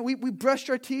up, man, we brushed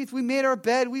our teeth, we made our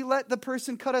bed, we let the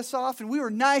person cut us off, and we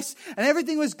were nice, and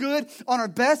everything was good on our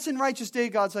best and righteous day.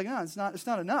 God's like, no, it's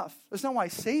not enough. That's not why I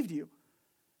saved you. It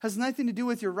has nothing to do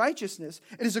with your righteousness.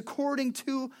 It is according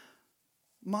to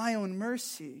my own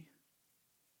mercy.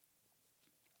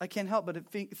 I can't help but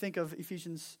think of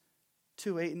Ephesians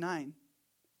 2:8-9.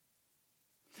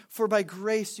 For by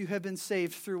grace you have been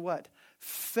saved through what?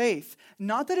 Faith.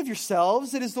 Not that of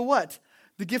yourselves, it is the what?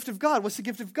 The gift of God. What's the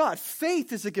gift of God?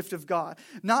 Faith is the gift of God.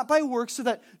 Not by works, so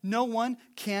that no one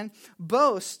can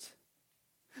boast.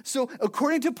 So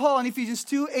according to Paul in Ephesians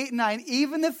 2:8-9,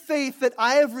 even the faith that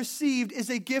I have received is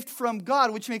a gift from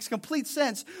God, which makes complete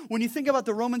sense when you think about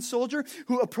the Roman soldier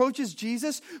who approaches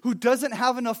Jesus, who doesn't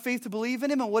have enough faith to believe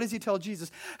in him. And what does he tell Jesus?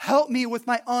 Help me with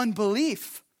my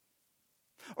unbelief.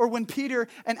 Or when Peter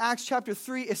in Acts chapter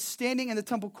 3 is standing in the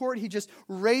temple court, he just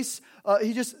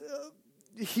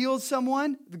healed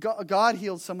someone. God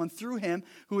healed someone through him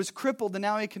who was crippled and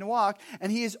now he can walk.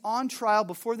 And he is on trial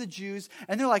before the Jews.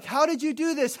 And they're like, how did you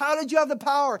do this? How did you have the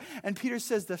power? And Peter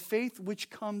says, the faith which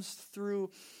comes through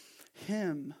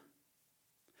him.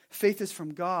 Faith is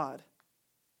from God.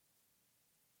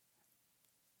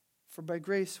 For by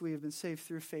grace we have been saved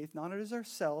through faith, not as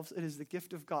ourselves, it is the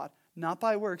gift of God, not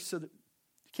by works, so that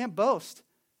you can't boast.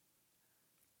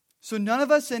 So none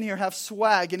of us in here have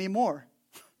swag anymore.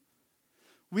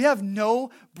 We have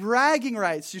no bragging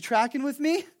rights. You tracking with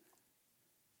me?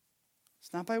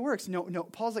 It's not by works. No.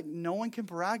 Paul's like, no one can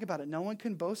brag about it. No one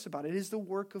can boast about it. It is the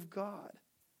work of God.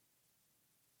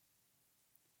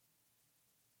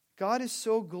 God is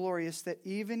so glorious that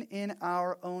even in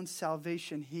our own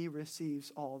salvation, he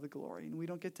receives all the glory. And we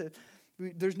don't get to,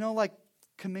 there's no like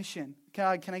commission.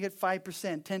 God, can I get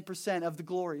 5%, 10% of the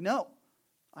glory? No,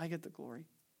 I get the glory.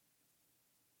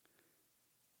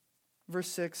 Verse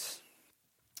 6,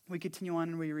 we continue on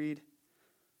and we read,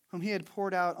 whom he had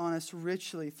poured out on us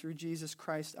richly through Jesus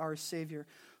Christ our Savior,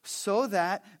 so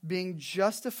that being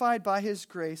justified by his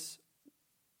grace,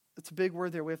 it's a big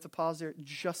word there, we have to pause there,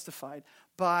 justified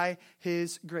by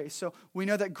his grace. So we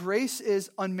know that grace is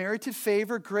unmerited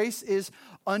favor, grace is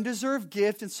undeserved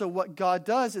gift, and so what God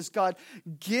does is God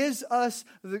gives us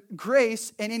the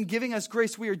grace, and in giving us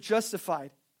grace we are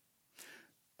justified.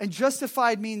 And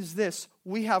justified means this,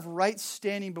 we have right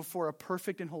standing before a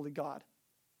perfect and holy God.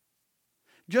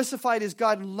 Justified is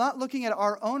God not looking at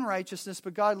our own righteousness,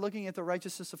 but God looking at the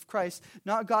righteousness of Christ.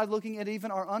 Not God looking at even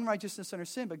our unrighteousness and our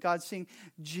sin, but God seeing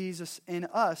Jesus in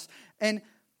us. And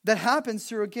that happens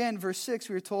through, again, verse 6,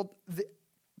 we are told, the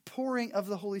pouring of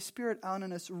the Holy Spirit out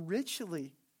on us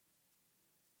richly.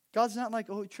 God's not like,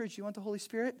 oh, church, you want the Holy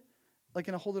Spirit? Like,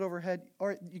 going to hold it overhead? All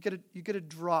right, you get a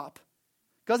drop.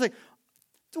 God's like,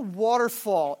 it's a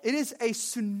waterfall. It is a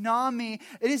tsunami.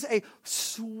 It is a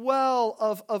swell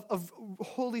of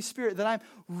Holy Spirit that I'm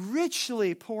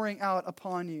richly pouring out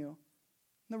upon you. And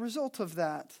the result of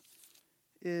that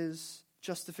is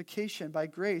justification by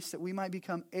grace, that we might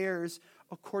become heirs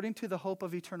according to the hope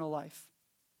of eternal life.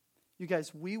 You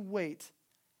guys, we wait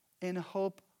in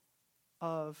hope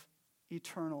of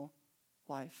eternal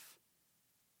life.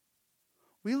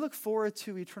 We look forward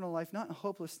to eternal life, not in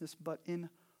hopelessness, but in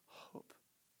hope.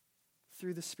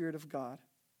 Through the Spirit of God.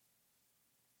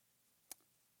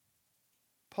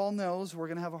 Paul knows we're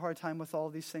going to have a hard time with all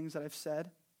of these things that I've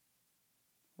said.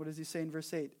 What does he say in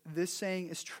verse 8? This saying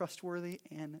is trustworthy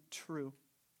and true.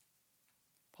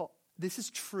 Paul, this is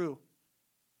true.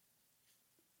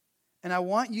 And I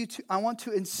want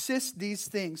to insist these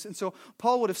things. And so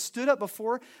Paul would have stood up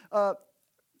before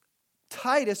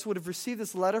Titus would have received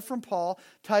this letter from Paul.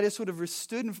 Titus would have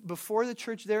stood before the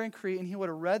church there in Crete, and he would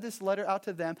have read this letter out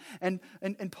to them. And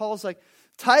Paul's like,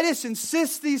 Titus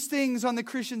insists these things on the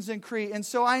Christians in Crete. And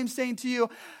so I am saying to you,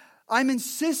 I'm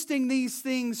insisting these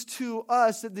things to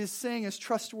us, that this saying is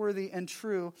trustworthy and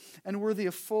true and worthy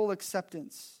of full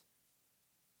acceptance.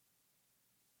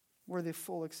 Worthy of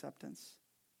full acceptance.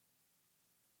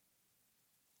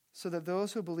 So that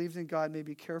those who believe in God may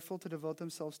be careful to devote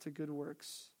themselves to good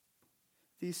works.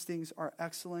 These things are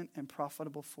excellent and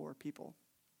profitable for people.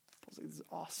 This is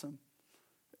awesome.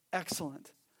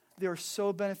 Excellent. They are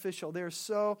so beneficial. They are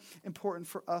so important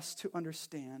for us to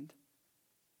understand.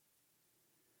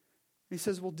 He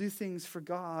says we'll do things for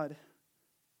God.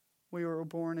 We were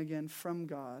born again from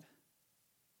God.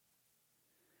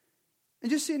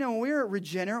 And just so you know, when we are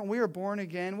regenerate, when we are born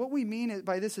again, what we mean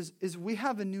by this is we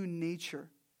have a new nature.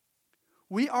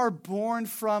 We are born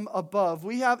from above.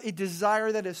 We have a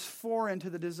desire that is foreign to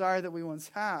the desire that we once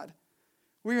had.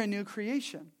 We are a new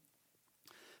creation.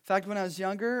 In fact, when I was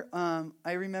younger,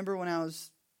 I remember when I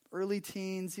was early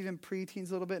teens, even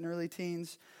pre-teens a little bit, and early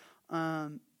teens, I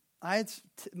had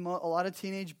a lot of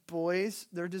teenage boys.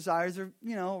 Their desires are,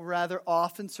 rather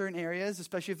off in certain areas,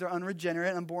 especially if they're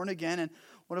unregenerate and born again. And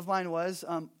one of mine was,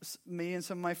 me and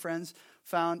some of my friends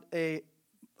found a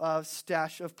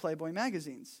stash of Playboy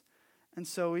magazines. And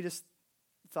so we just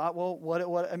thought, well,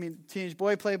 teenage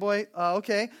boy, Playboy,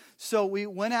 okay. So we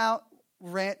went out,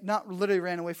 not literally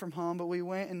ran away from home, but we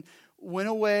went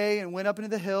away and went up into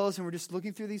the hills, and we're just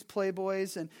looking through these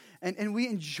Playboys, and we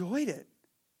enjoyed it.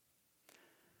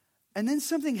 And then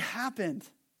something happened.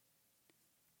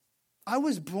 I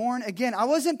was born again. I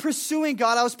wasn't pursuing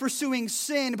God, I was pursuing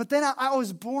sin, but then I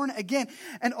was born again.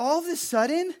 And all of a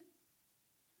sudden,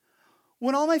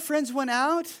 when all my friends went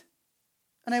out,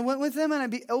 and I went with them,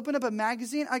 and I opened up a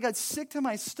magazine. I got sick to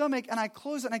my stomach, and I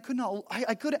closed it, and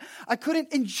I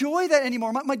couldn't enjoy that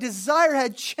anymore. My desire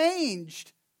had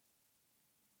changed.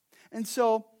 And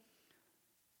so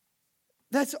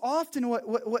that's often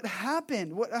what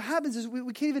happened. What happens is we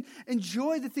can't even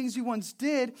enjoy the things we once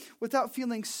did without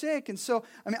feeling sick. And so,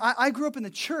 I grew up in the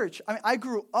church. I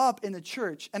grew up in the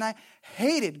church, and I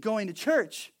hated going to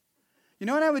church. You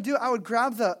know what I would do? I would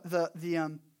grab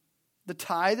the the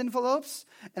tithe envelopes,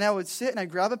 and I would sit and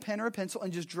I'd grab a pen or a pencil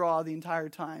and just draw the entire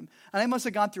time. And I must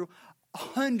have gone through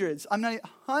hundreds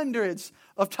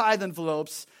of tithe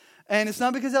envelopes. And it's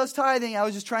not because I was tithing. I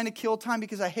was just trying to kill time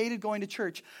because I hated going to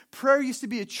church. Prayer used to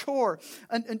be a chore.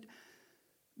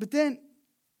 But then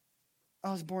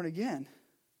I was born again.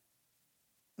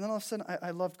 And then all of a sudden,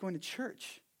 I loved going to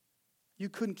church. You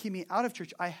couldn't keep me out of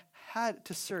church. I had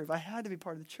to serve. I had to be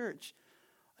part of the church.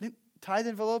 Tithe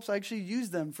envelopes, I actually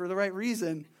used them for the right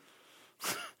reason.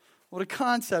 What a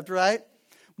concept, right?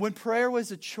 When prayer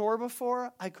was a chore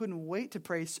before, I couldn't wait to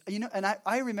pray. And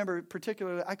I remember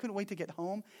particularly, I couldn't wait to get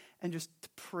home and just to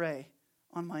pray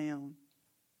on my own.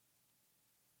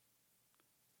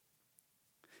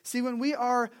 See, when we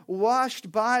are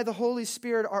washed by the Holy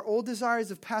Spirit, our old desires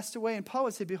have passed away. And Paul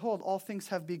would say, behold, all things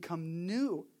have become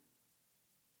new.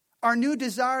 Our new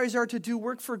desires are to do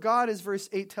work for God, as verse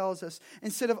 8 tells us.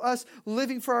 Instead of us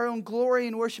living for our own glory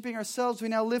and worshiping ourselves, we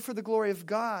now live for the glory of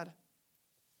God.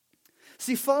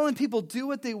 See, fallen people do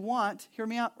what they want. Hear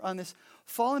me out on this.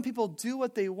 Fallen people do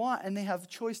what they want, and they have a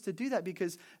choice to do that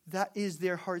because that is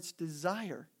their heart's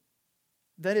desire.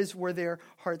 That is where their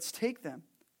hearts take them.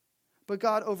 But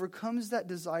God overcomes that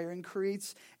desire and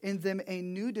creates in them a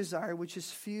new desire, which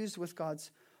is fused with God's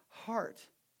heart.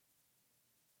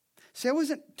 See, I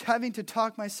wasn't having to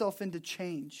talk myself into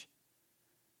change.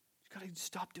 You got to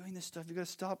stop doing this stuff. You got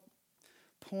to stop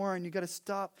porn. You got to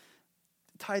stop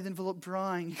tithe envelope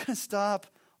drawing. You got to stop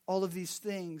all of these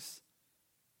things.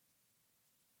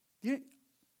 I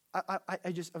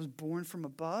was born from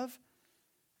above.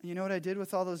 And you know what I did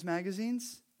with all those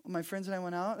magazines? When my friends and I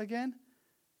went out again,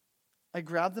 I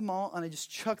grabbed them all and I just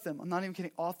chucked them. I'm not even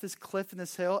kidding, off this cliff in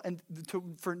this hill and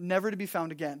for never to be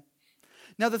found again.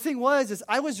 Now, the thing is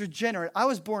I was regenerate. I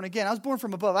was born again. I was born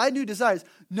from above. I had new desires.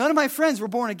 None of my friends were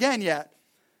born again yet.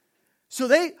 So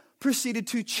they proceeded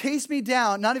to chase me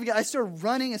down. I started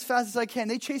running as fast as I can.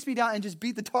 They chased me down and just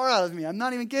beat the tar out of me. I'm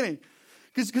not even kidding.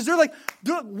 Because they're like,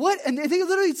 what? And they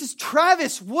literally says,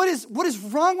 Travis, what is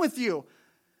wrong with you?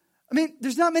 I mean,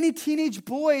 there's not many teenage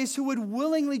boys who would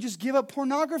willingly just give up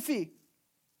pornography.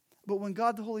 But when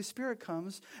God the Holy Spirit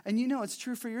comes, and you know it's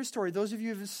true for your story, those of you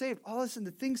who have been saved, all this and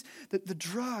the things, the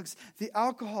drugs, the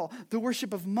alcohol, the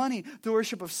worship of money, the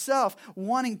worship of self,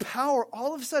 wanting power,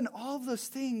 all of a sudden, all of those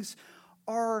things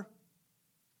are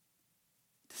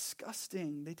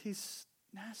disgusting. They taste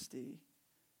nasty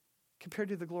compared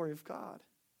to the glory of God.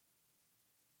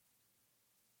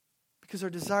 Because our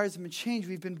desires have been changed.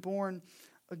 We've been born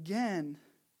again.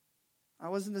 I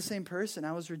wasn't the same person.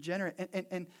 I was regenerate.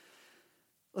 And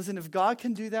listen, if God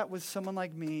can do that with someone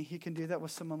like me, he can do that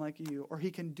with someone like you. Or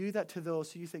he can do that to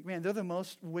those who you think, man, they're the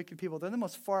most wicked people. They're the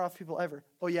most far off people ever.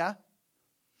 Oh, yeah?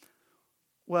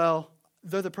 Well,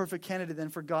 they're the perfect candidate then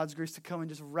for God's grace to come and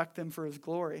just wreck them for his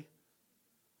glory.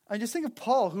 I just think of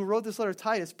Paul, who wrote this letter to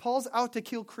Titus. Paul's out to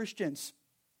kill Christians.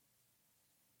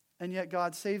 And yet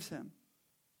God saves him.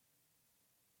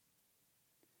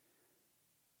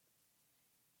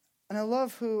 And I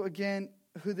love who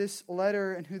this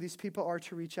letter and who these people are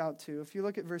to reach out to. If you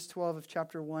look at verse 12 of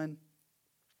chapter 1,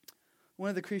 one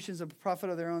of the Christians, a prophet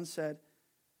of their own, said,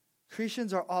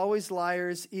 Christians are always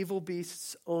liars, evil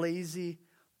beasts, lazy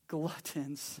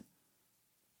gluttons.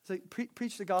 It's like,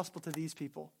 preach the gospel to these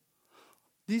people.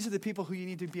 These are the people who you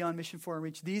need to be on mission for and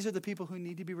reach. These are the people who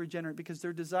need to be regenerate because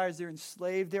their desires, they're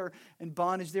enslaved, they're in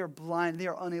bondage, they are blind, they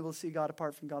are unable to see God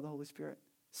apart from God the Holy Spirit,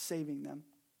 saving them.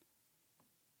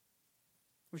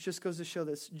 Which just goes to show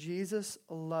this. Jesus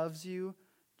loves you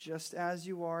just as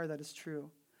you are. That is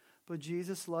true. But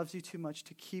Jesus loves you too much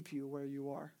to keep you where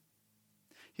you are.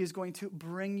 He is going to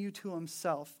bring you to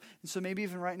himself. And so maybe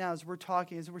even right now as we're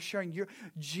talking, as we're sharing,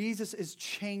 Jesus is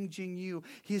changing you.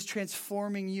 He is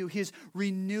transforming you. He is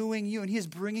renewing you. And he is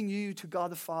bringing you to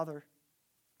God the Father.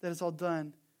 That is all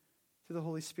done through the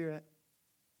Holy Spirit.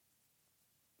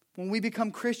 When we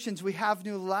become Christians, we have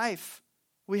new life.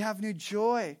 We have new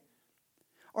joy.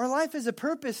 Our life has a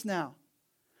purpose now.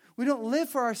 We don't live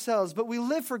for ourselves, but we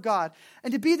live for God.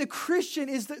 And to be the Christian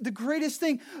is the greatest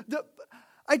thing.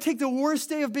 I take the worst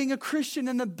day of being a Christian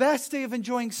and the best day of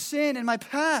enjoying sin in my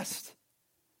past.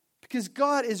 Because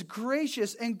God is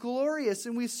gracious and glorious,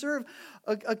 and we serve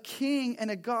a king and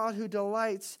a God who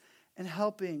delights in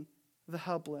helping the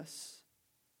helpless.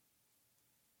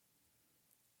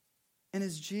 And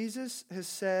as Jesus has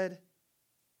said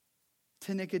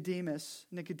to Nicodemus,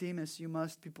 you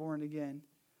must be born again.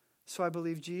 So I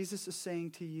believe Jesus is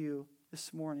saying to you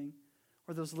this morning,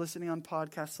 or those listening on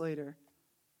podcasts later,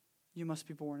 you must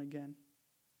be born again.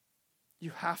 You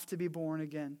have to be born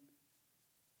again.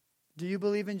 Do you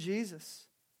believe in Jesus?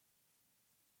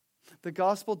 The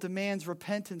gospel demands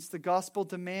repentance. The gospel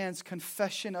demands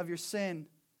confession of your sin.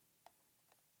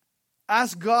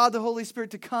 Ask God, the Holy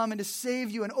Spirit, to come and to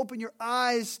save you and open your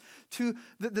eyes to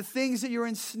the things that you're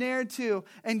ensnared to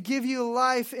and give you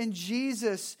life in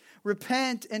Jesus.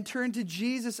 Repent and turn to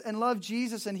Jesus and love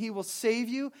Jesus, and He will save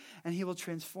you and He will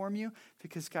transform you.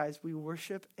 Because, guys, we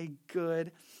worship a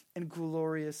good and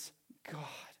glorious God.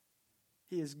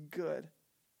 He is good.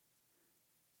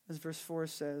 As verse 4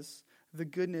 says, the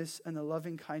goodness and the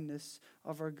loving kindness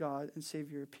of our God and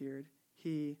Savior appeared.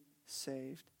 He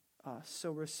saved us.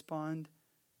 So respond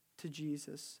to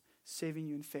Jesus saving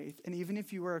you in faith. And even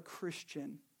if you are a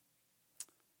Christian,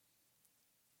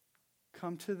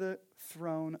 come to the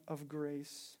throne of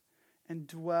grace and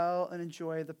dwell and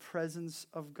enjoy the presence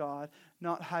of God,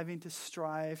 not having to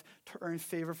strive to earn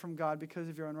favor from God because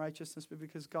of your unrighteousness, but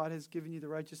because God has given you the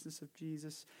righteousness of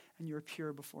Jesus and you are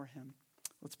pure before Him.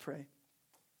 Let's pray.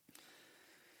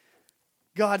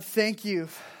 God, thank you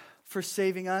for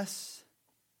saving us.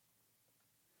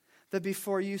 That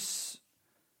before you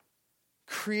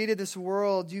created this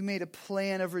world, you made a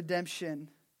plan of redemption.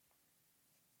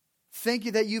 Thank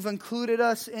you that you've included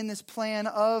us in this plan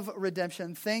of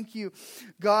redemption. Thank you,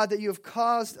 God, that you have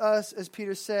caused us, as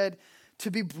Peter said,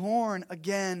 to be born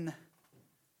again.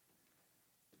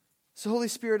 So, Holy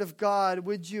Spirit of God,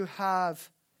 would you have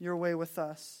your way with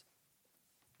us?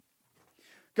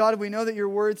 God, we know that your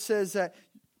word says that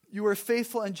you are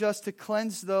faithful and just to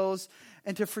cleanse those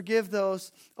and to forgive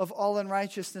those of all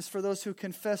unrighteousness for those who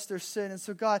confess their sin. And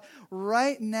so, God,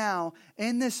 right now,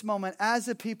 in this moment, as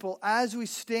a people, as we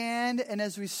stand and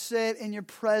as we sit in your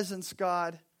presence,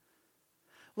 God,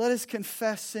 let us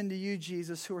confess sin to you,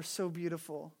 Jesus, who are so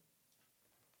beautiful.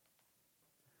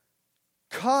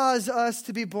 Cause us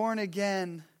to be born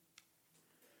again.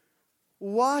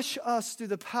 Wash us through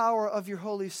the power of your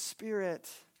Holy Spirit.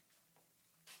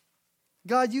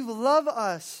 God, you love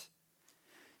us.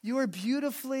 You are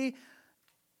beautifully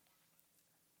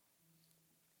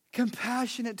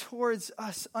compassionate towards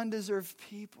us undeserved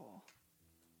people.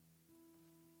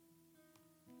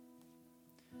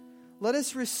 Let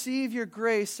us receive your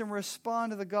grace and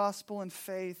respond to the gospel in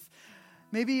faith.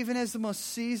 Maybe even as the most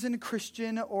seasoned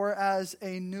Christian or as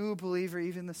a new believer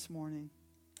even this morning.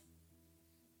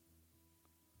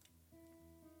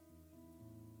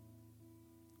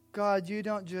 God, you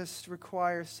don't just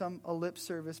require a lip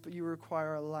service, but you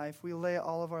require a life. We lay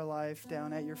all of our life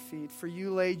down at your feet, for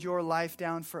you laid your life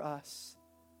down for us.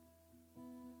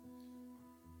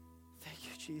 Thank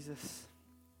you, Jesus.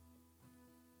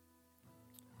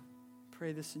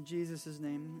 Pray this in Jesus'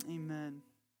 name. Amen.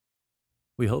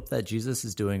 We hope that Jesus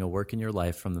is doing a work in your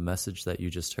life from the message that you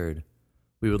just heard.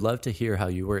 We would love to hear how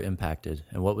you were impacted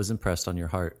and what was impressed on your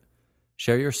heart.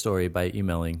 Share your story by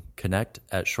emailing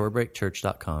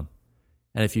connect@shorebreakchurch.com.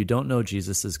 And if you don't know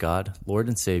Jesus as God, Lord,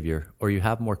 and Savior, or you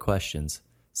have more questions,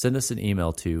 send us an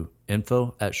email to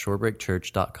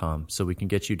info@shorebreakchurch.com so we can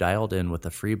get you dialed in with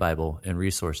a free Bible and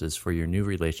resources for your new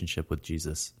relationship with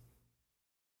Jesus.